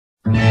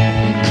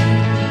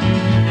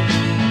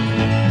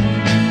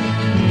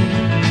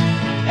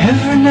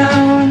Every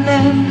now and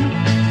then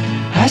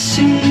I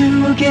see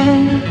you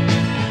again.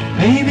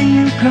 Baby,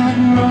 you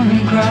come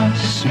rolling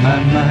across my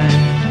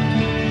mind.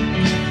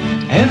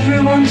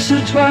 Every once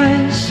or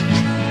twice,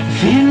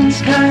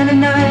 feeling's kinda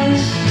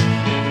nice.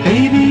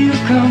 Baby, you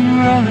come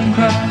rolling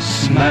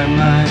across my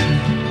mind.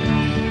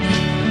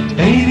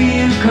 Baby,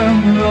 you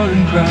come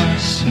rolling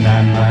across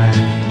my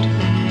mind.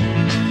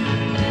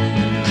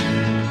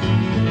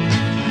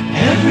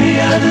 Every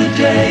other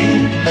day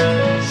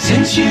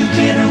since you've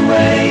been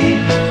away,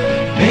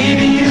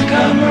 baby, you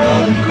come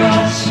rolling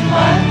across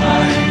my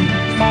mind.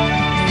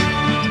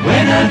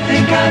 When I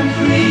think I'm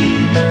free,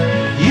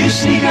 you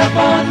sneak up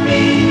on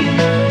me.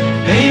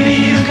 Baby,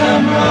 you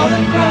come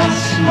rolling across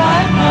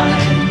my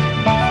mind.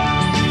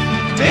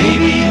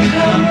 Baby, you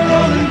come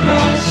rolling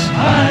across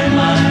my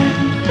mind.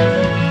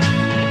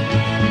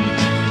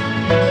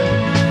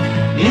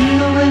 In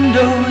the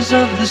windows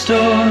of the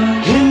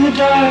stores, in the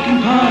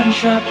darkened pawn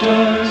shop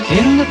doors,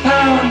 in the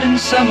pounding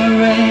summer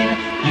rain,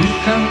 you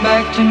come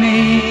back to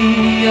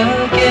me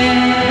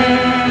again.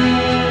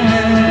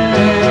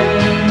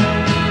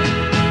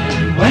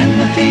 When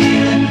the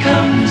feeling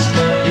comes,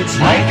 it's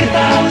like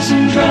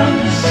 1,000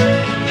 drums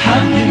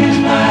pounding in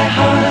my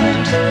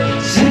heart.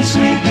 Since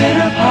we've been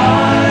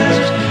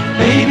apart,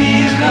 baby,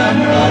 you come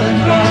rolling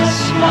across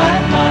my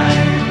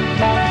mind.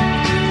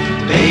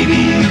 Baby,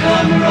 you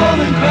come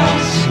rolling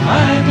across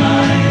my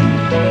mind.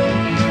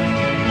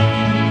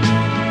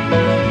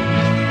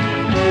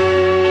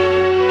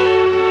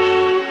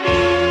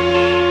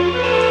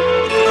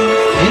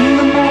 In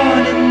the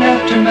morning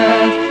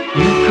aftermath,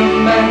 you come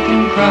back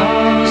and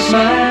cross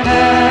my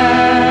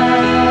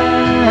path.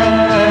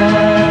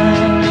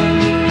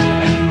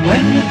 And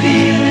when the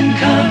feeling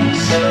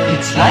comes,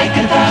 it's like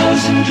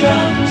 1,000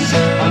 drums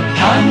are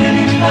pounding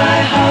in my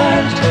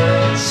heart.